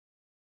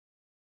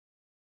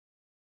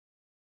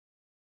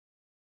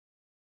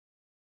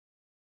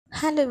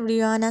Hello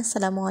everyone,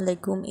 Assalamu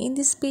alaikum. In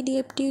this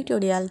PDF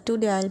tutorial,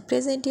 today I'll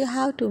present you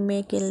how to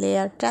make a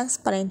layer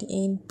transparent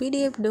in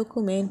PDF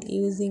document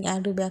using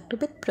Adobe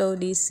Acrobat Pro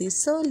DC.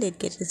 So let's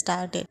get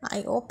started.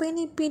 I open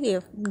a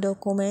PDF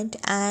document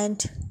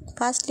and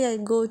firstly I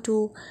go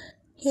to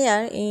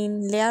here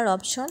in layer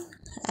option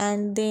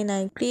and then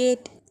I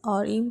create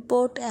or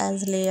import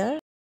as layer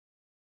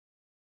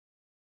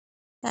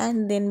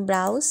and then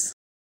browse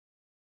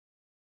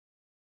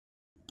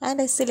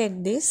and I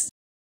select this.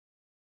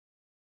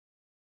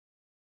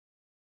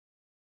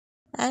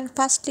 And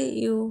firstly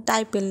you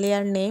type a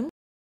layer name.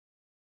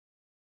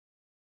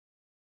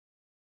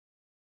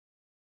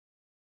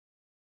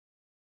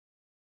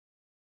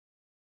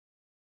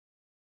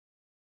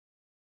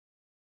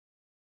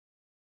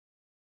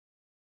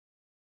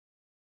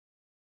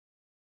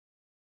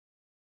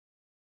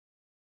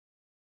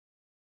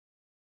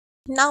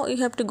 Now you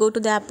have to go to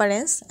the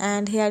appearance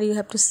and here you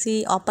have to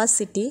see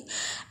opacity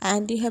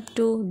and you have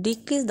to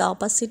decrease the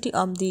opacity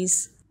of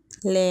this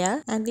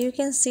layer and you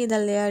can see the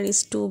layer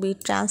is to be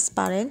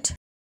transparent.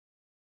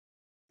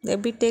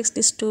 Every text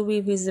is to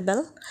be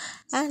visible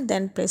and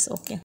then press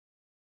OK.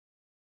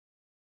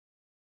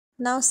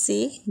 Now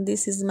see,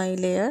 this is my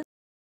layer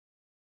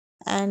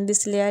and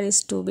this layer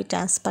is to be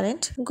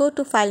transparent. Go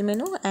to file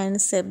menu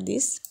and save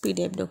this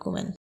PDF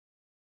document.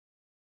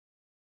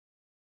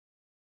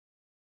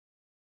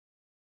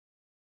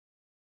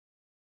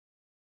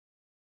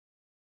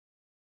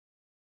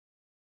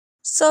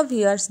 So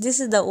viewers, this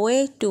is the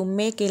way to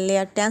make a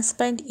layer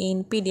transparent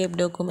in PDF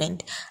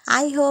document.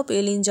 I hope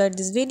you'll enjoy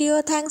this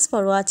video. Thanks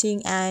for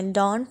watching and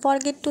don't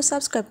forget to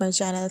subscribe my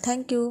channel.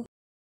 Thank you.